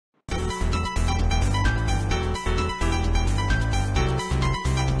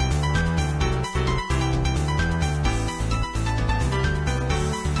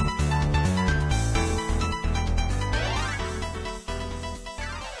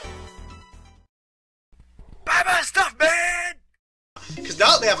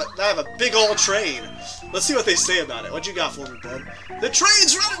Now they have a big old train. Let's see what they say about it. What you got for me, bud? The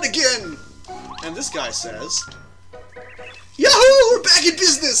train's running again! And this guy says, Yahoo! We're back in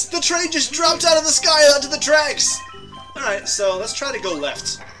business! The train just dropped out of the sky onto the tracks! Alright, so let's try to go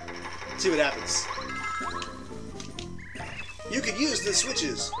left. See what happens. You could use the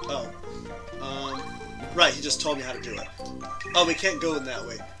switches. Oh. Right, he just told me how to do it. Oh, we can't go in that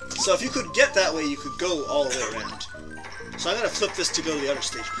way. So if you could get that way, you could go all the way around. So I'm going to flip this to go to the other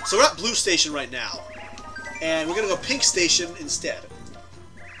station. So we're at Blue Station right now. And we're going to go Pink Station instead.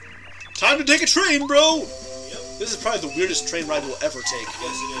 Time to take a train, bro! Yep. This is probably the weirdest train ride we'll ever take.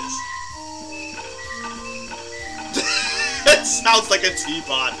 Yes, it is. It sounds like a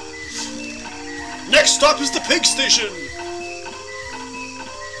teapot. Next stop is the Pink Station!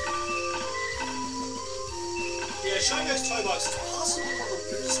 Yeah, Shy Guy's Toy Box is possibly one of the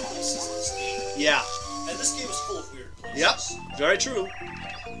weirdest places in this game. Yeah. And this game is full of weird places. Yep, very true.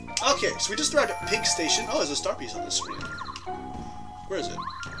 Okay, so we just arrived at Pink Station. Oh, there's a star piece on the screen. Where is it?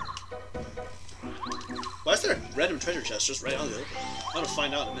 Why is there a random treasure chest just right on the open? I'm gonna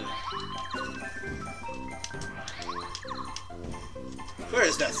find out in a minute. Where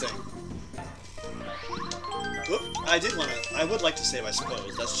is that thing? Whoop, I would like to save, I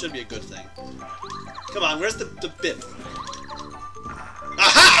suppose. That should be a good thing. Come on, where's the bit?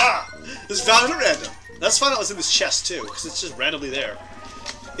 Aha! Just found it at random. Let's find out what's in this chest, too, because it's just randomly there.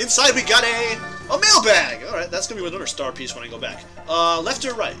 Inside we got a mailbag! Alright, that's gonna be another star piece when I go back. Left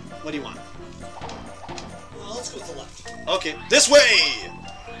or right? What do you want? Let's go with the left. Okay, this way!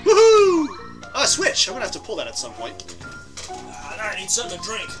 Woohoo! Ah, switch! I'm gonna have to pull that at some point. I need something to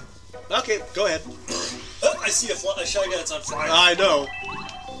drink. Okay, go ahead. Oh, I see a Shy Guy that's on fire. I know.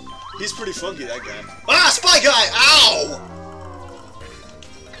 He's pretty funky, that guy. Ah, Spy Guy! Ow!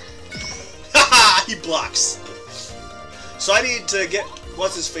 Haha! He blocks. So I need to get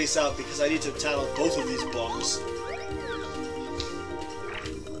what's-his-face out because I need to tattle both of these bombs.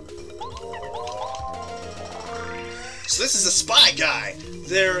 So this is a Spy Guy.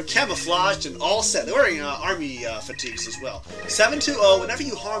 They're camouflaged and all set. They're wearing army fatigues as well. 720, whenever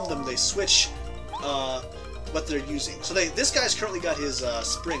you harm them, they switch what they're using. So this guy's currently got his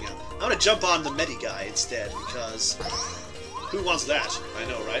spring out. I'm going to jump on the Medi guy instead, because who wants that? I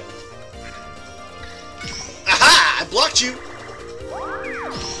know, right? Aha! I blocked you!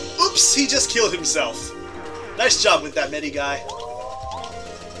 Oops, he just killed himself. Nice job with that Medi guy.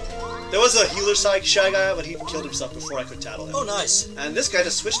 There was a healer Shy Guy, but he killed himself before I could tattle him. Oh, nice. And this guy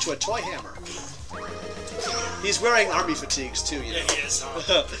just switched to a toy hammer. He's wearing army fatigues, too, you know. Yeah, he is,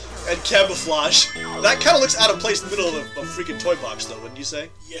 huh? And camouflage. That kind of looks out of place in the middle of a freaking toy box, though, wouldn't you say?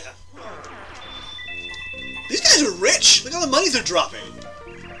 Yeah. These guys are rich! Look at all the money they're dropping!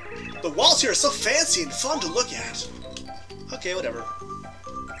 The walls here are so fancy and fun to look at. Okay, whatever.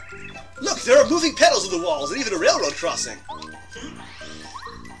 Look, there are moving petals on the walls and even a railroad crossing.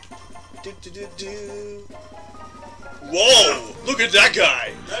 Whoa! Look at that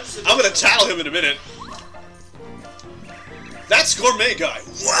guy! I'm gonna tattle him in a minute. That's Gourmet Guy.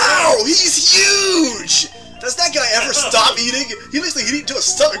 Wow! He's huge! Does that guy ever stop eating? He looks like he'd eat until his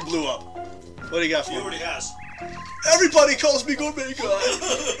stomach blew up. What do you got for He me? already has. Everybody calls me Gourmet Guy.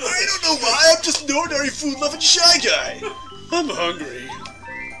 I don't know why, I'm just an ordinary food-loving Shy Guy. I'm hungry.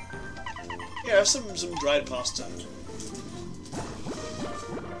 Here, have some dried pasta.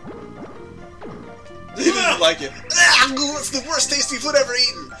 He didn't like it. It's the worst tasty food ever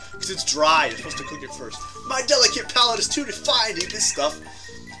eaten! Because it's dry, you're supposed to cook it first. My delicate palate is too refined to eat this stuff.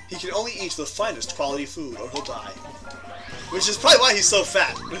 He can only eat the finest quality food, or he'll die. Which is probably why he's so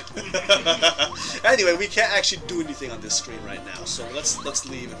fat. Anyway, we can't actually do anything on this screen right now, so let's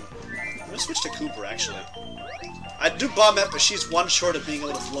leave. And I'm gonna switch to Cooper, actually. I'd do Bombette, but she's one short of being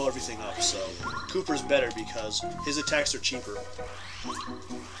able to blow everything up, so Cooper's better because his attacks are cheaper.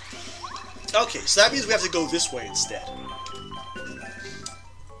 Okay, so that means we have to go this way instead.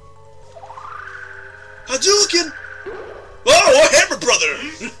 Hadouken! Oh, Hammer Brother!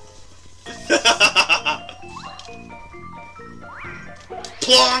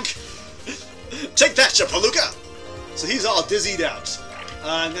 Plonk! Take that, Chapaluka! So he's all dizzied out.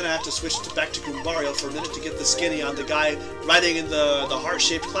 I'm gonna have to switch back to Goombario for a minute to get the skinny on the guy riding in the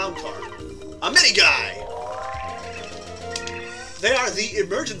heart-shaped clown car. A Mini Guy! They are the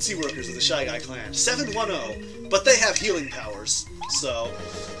emergency workers of the Shy Guy clan. 710, but they have healing powers, so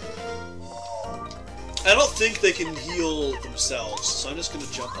I don't think they can heal themselves, so I'm just gonna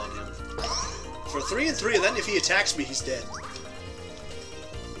jump on him. For 3 and 3, and then if he attacks me, he's dead.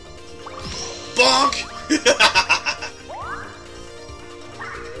 Bonk!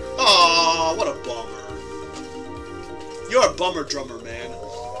 Aw, what a bummer. You're a bummer drummer, man.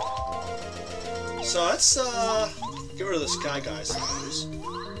 So let's get rid of the Sky Guy, I suppose.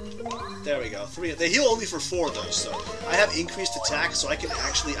 There we go. 3. They heal only for 4 though, so I have increased attack, so I can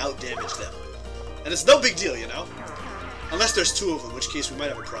actually out-damage them. And it's no big deal, you know? Unless there's 2 of them, in which case we might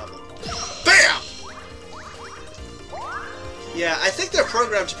have a problem. BAM! Yeah, I think they're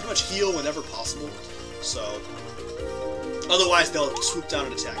programmed to pretty much heal whenever possible, so... Otherwise, they'll swoop down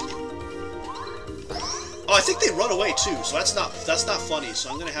and attack you. Oh, I think they run away too, so that's not funny, so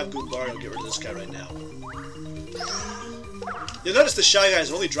I'm gonna have Goombario get rid of this guy right now. You'll notice the Shy Guys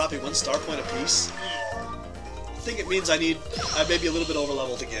are only dropping 1 star point apiece. I think it means I may be a little bit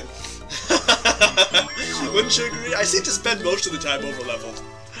over-leveled again. Wouldn't you agree? I seem to spend most of the time over-leveled.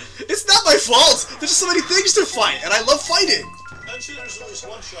 It's not my fault! There's just so many things to fight, and I love fighting! I'm sure there's at least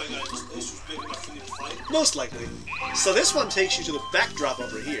one Shy Guy in this place who's big enough for you to fight. Most likely. So this one takes you to the backdrop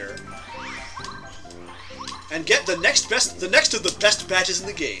over here. And get the next of the best badges in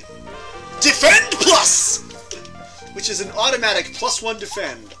the game. Defend Plus! Which is an automatic +1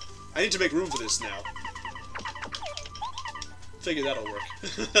 defend. I need to make room for this now. Figure that'll work.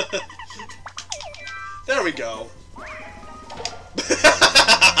 There we go.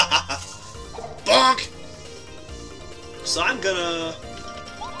 Bonk! So I'm gonna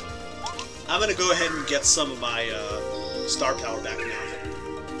go ahead and get some of my star power back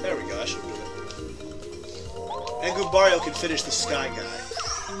now. There we go, I should do it. And Goombario can finish the Sky Guy.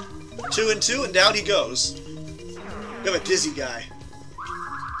 2 and 2, and down he goes. We have a dizzy guy.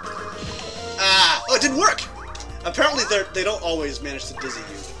 Ah! Oh, it didn't work! Apparently they don't always manage to dizzy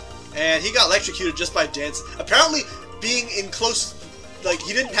you. And he got electrocuted just by dancing. Apparently, being in close... Like,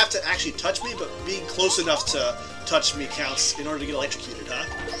 he didn't have to actually touch me, but being close enough to touch me counts in order to get electrocuted, huh?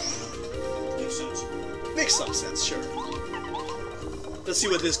 Makes sense. Makes some sense, sure. Let's see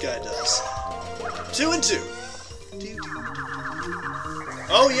what this guy does. 2 and 2.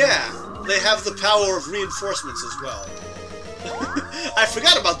 Oh yeah, they have the power of reinforcements as well. I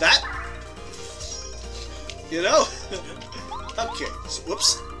forgot about that. You know? Okay, so,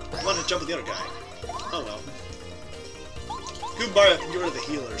 whoops. I wanted to jump with the other guy. Oh well. Goombario can get rid of the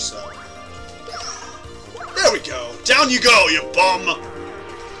healer, so... There we go! Down you go, you bum!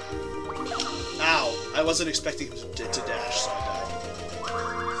 Ow. I wasn't expecting him to dash, so I died.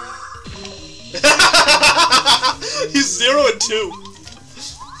 He's 0 and 2.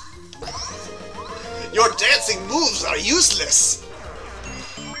 Your dancing moves are useless!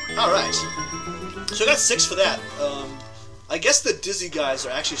 Alright. So I got 6 for that. I guess the dizzy guys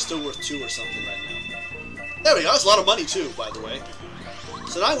are actually still worth 2 or something right now. There we go, that's a lot of money too, by the way.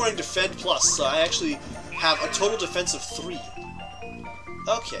 So now I'm wearing Defend Plus, so I actually have a total defense of 3.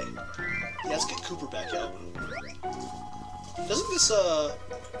 Okay. Yeah, let's get Cooper back out. Doesn't this, I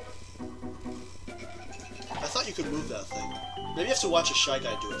thought you could move that thing. Maybe you have to watch a Shy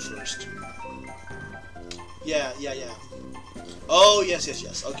Guy do it first. Yeah. Oh, yes.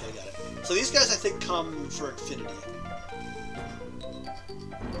 Okay, got it. So these guys, I think, come for Infinity.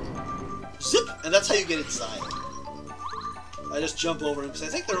 Zip! And that's how you get inside. I just jump over them, because I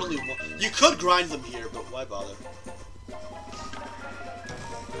think they're only one. You could grind them here, but why bother?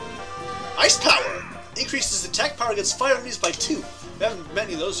 Ice Power! Increases attack power against fire enemies by 2. We haven't met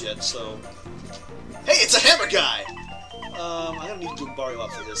any of those yet, so... Hey, it's a hammer guy! I'm gonna need Goombario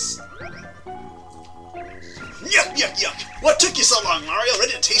up for this. Yuck! What took you so long, Mario?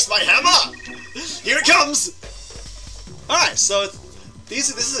 Ready to taste my hammer? Here it comes! Alright, so this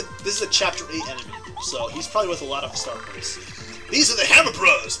is a Chapter 8 enemy, so he's probably worth a lot of star points. These are the Hammer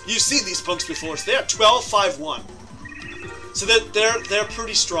Bros! You've seen these punks before, so they're 12-5-1. So they're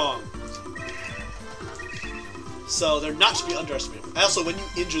pretty strong. So they're not to be underestimated. Also, when you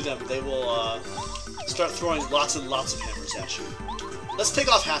injure them, they will start throwing lots and lots of hammers at you. Let's take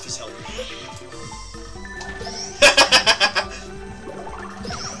off half his health.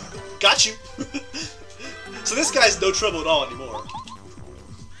 Got you! So this guy's no trouble at all anymore.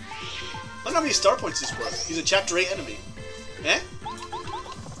 I wonder how many star points he's worth. He's a Chapter 8 enemy. Eh?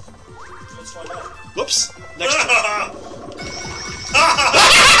 Let's find out. Whoops. Next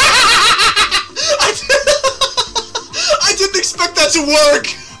I didn't expect that to work!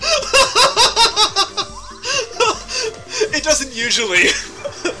 It doesn't usually.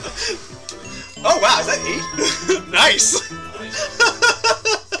 Oh wow, is that 8? Nice!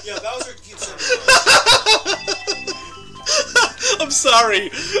 Yeah, Bowser keeps it. I'm sorry.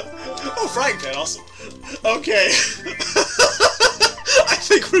 Oh, frying pan, awesome. Okay. I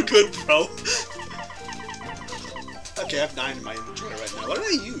think we're good, bro. Okay, I have 9 in my inventory right now. What did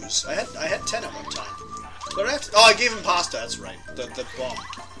I use? I had 10 at one time. What did I have to... Oh, I gave him pasta, that's right. The bomb.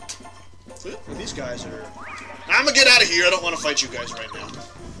 Well, these guys are... I'm gonna get out of here. I don't want to fight you guys right now.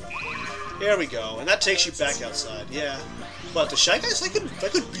 Here we go, and that takes you back outside. Yeah. But the Shy Guys, I could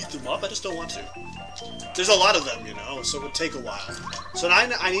beat them up. I just don't want to. There's a lot of them, you know, so it would take a while. So now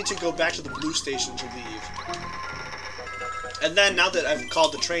I need to go back to the blue station to leave. And then, now that I've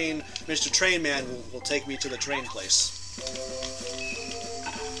called the train, Mr. Train Man will take me to the train place.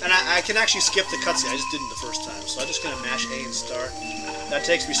 And I can actually skip the cutscene. I just didn't the first time, so I'm just gonna mash A and start. That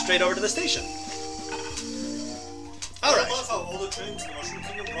takes me straight over to the station. Alright. I love how all the trains in the Mushroom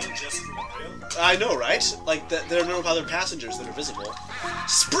Kingdom run just for Mario. I know, right? Like, there are no other passengers that are visible.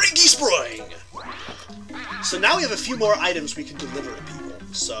 Springy Spring! So now we have a few more items we can deliver to people.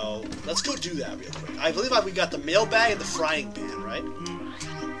 So, let's go do that real quick. I believe we got the mailbag and the frying pan, right?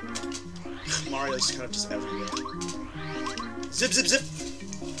 Mario's kind of just everywhere. Zip, zip, zip!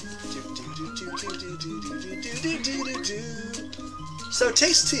 So,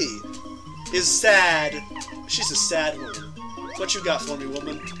 Taste Tea is sad. She's a sad woman. What you got for me,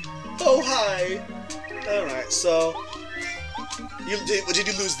 woman? Oh, hi! Alright, so... Did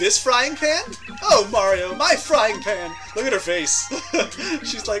you lose this frying pan? Oh, Mario, my frying pan! Look at her face.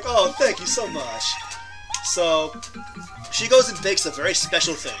 She's like, oh, thank you so much. So, she goes and bakes a very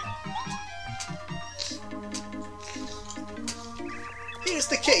special thing. Here's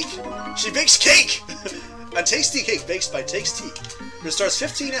the cake. She bakes cake! A tasty cake baked by Takes Tea. Restores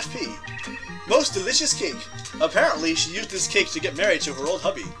 15 FP. Most delicious cake. Apparently, she used this cake to get married to her old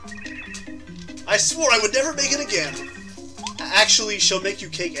hubby. I swore I would never make it again. Actually, she'll make you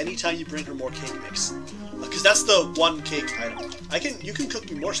cake anytime you bring her more cake mix. Because that's the one cake item. You can cook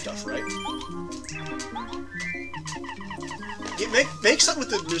me more stuff, right? Make something with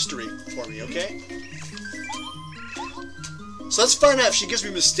the mystery for me, okay? So let's find out if she gives me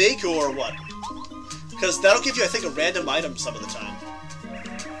mistake or what. Because that'll give you, I think, a random item some of the time.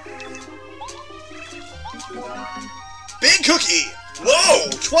 Big cookie! Whoa!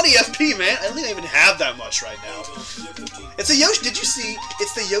 20 FP, man! I don't think I even have that much right now. It's a Yoshi. Did you see?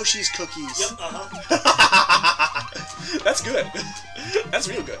 It's the Yoshi's cookies. Yep, uh-huh. That's good. That's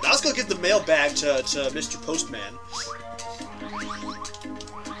real good. Now let's go give the mail bag to Mr. Postman.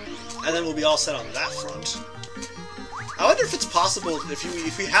 And then we'll be all set on that front. I wonder if it's possible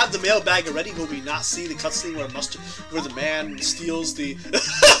if we have the mailbag already, will we not see the cutscene where the man steals the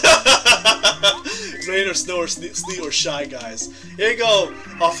rain or snow or sleet or Shy Guys? Here you go,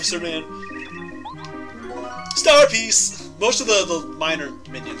 Officer Man. Star piece. Most of the minor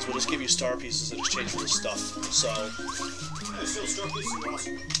minions will just give you star pieces in exchange for the stuff. So. Yeah, still star pieces are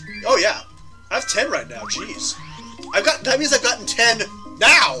awesome. Oh yeah, I have 10 right now. Jeez, that means I've gotten 10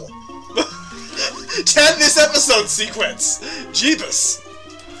 now. 10 this episode sequence! Jeebus!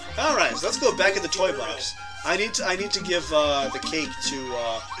 Alright, so let's go back in the toy box. I need to give the cake to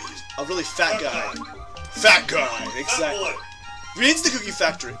a really fat guy. Fat guy, exactly. Reads the cookie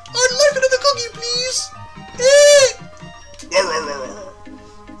factory. I'd like another cookie, please!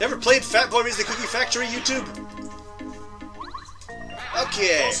 Ever played Fat Boy Reads the Cookie Factory, YouTube?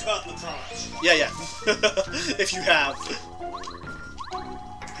 Okay. Yeah. If you have.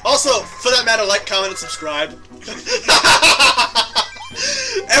 Also, for that matter, like, comment, and subscribe.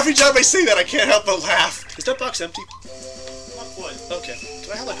 Every time I say that, I can't help but laugh. Is that box empty? Not quite. Okay.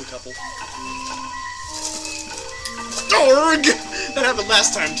 Can I have, like, a couple? Dorg! That happened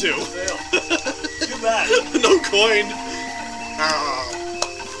last time, too. Fail. Too bad. No coin. Ah.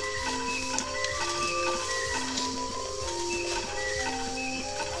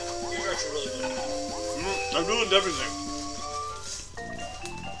 You're actually really good. I ruined everything.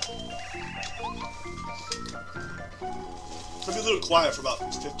 I'll be a little quiet for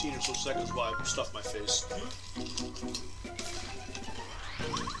about 15 or so seconds while I stuff my face.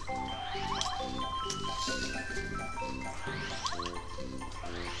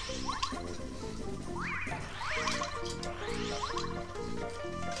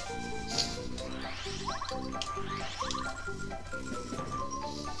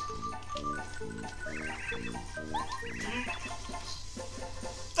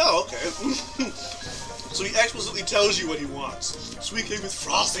 Oh, okay. So he explicitly tells you what he wants. Sweet cake with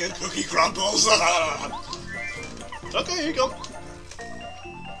frosting and cookie crumbles. Okay, here you go.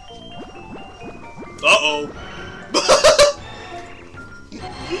 Uh-oh.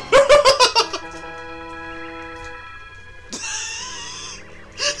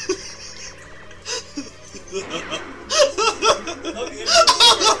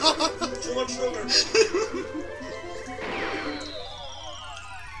 Too much sugar.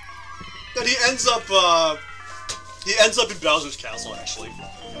 And he ends up in Bowser's castle, actually.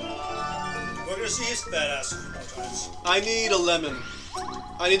 We're gonna see his badass a few more times. I need a lemon.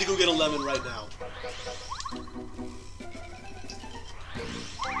 I need to go get a lemon right now.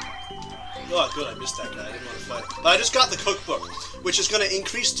 Oh, good, I missed that guy. I didn't want to fight. But I just got the cookbook, which is going to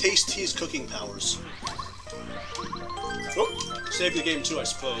increase Tasty's cooking powers. Oh, save the game too, I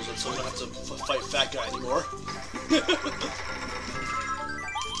suppose, so I don't have to fight Fat Guy anymore.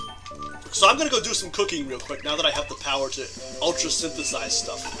 So I'm going to go do some cooking real quick, now that I have the power to ultra-synthesize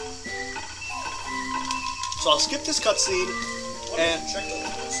stuff. So I'll skip this cutscene, and...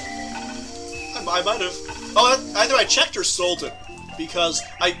 I might have. Oh, either I checked or sold it. Because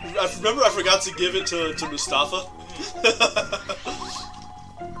I remember I forgot to give it to Mustafa.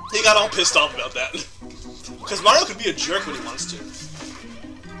 He got all pissed off about that. Because Mario can be a jerk when he wants to.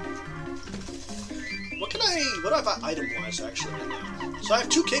 What do I have item-wise, actually, right now? So I have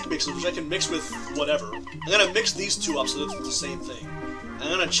 2 cake mixes, which I can mix with whatever. I'm gonna mix these 2 up so that it's the same thing. And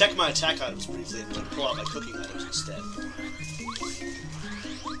I'm gonna check my attack items briefly and pull out my cooking items instead.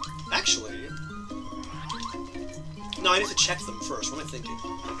 Actually... No, I need to check them first. What am I thinking?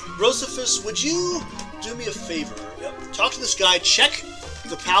 Rosaphus, would you do me a favor? Yep. Talk to this guy, check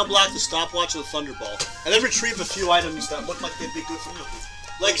the Pow Block, the Stopwatch, and the Thunderball, and then retrieve a few items that look like they'd be good for cooking.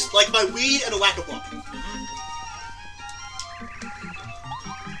 Like my weed and a whack-a-bump.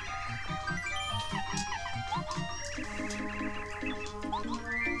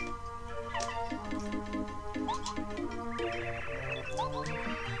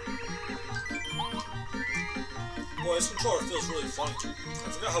 Boy, this controller feels really funny. I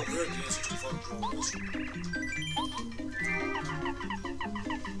forgot how weird the N64 controller is.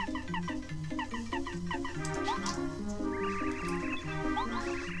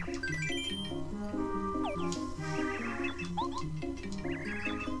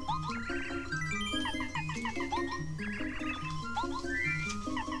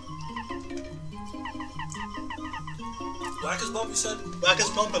 Whack-as bump, you said? Whack-as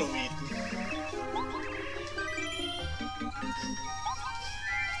bump and a weed.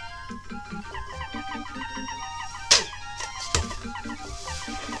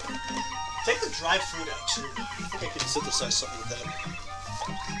 Take the dried fruit out, too. I think I can synthesize something with that.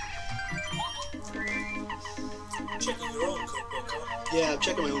 Checking your own cookbook, huh? Yeah, I'm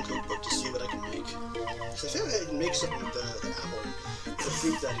checking my own cookbook to see what I can make. So I feel like I can make something with the apple. The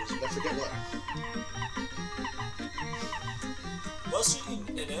fruit, that is. But I forget what. Was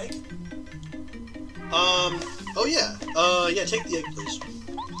eating an egg? Oh yeah. Yeah, take the egg, please.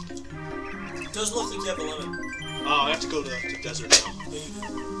 It doesn't look like you have a lemon. Oh, I have to go to the desert now. Yeah, you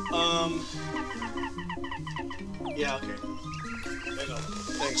do. Yeah, okay. There you go.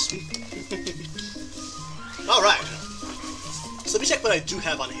 Thanks. Alright. So let me check what I do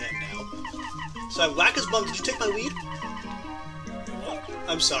have on hand now. So I have Whack-as Bump. Did you take my weed? What?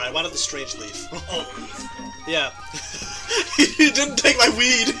 I'm sorry, I wanted the strange leaf. Oh, leaf. Yeah. You didn't take my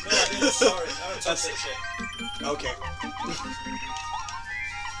weed! No, I didn't, sorry. I don't touch that shit. Okay.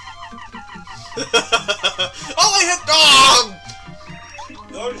 Oh, I hit... Oh!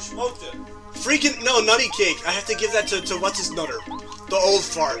 You already smoked it. Freaking... No, Nutty Cake. I have to give that to what's-his-nutter. The old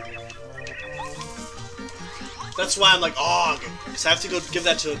fart. That's why I'm like, oh, because I have to go give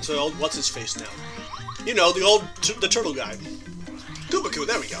that to old what's-his-face now. You know, the turtle guy. Koopaku,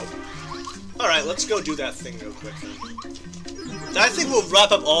 there we go. Alright, let's go do that thing real quick. I think we'll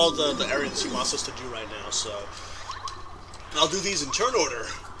wrap up all the errands he wants us to do right now, so... I'll do these in turn order.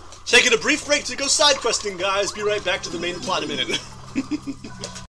 Taking a brief break to go side questing, guys. Be right back to the main plot in a minute.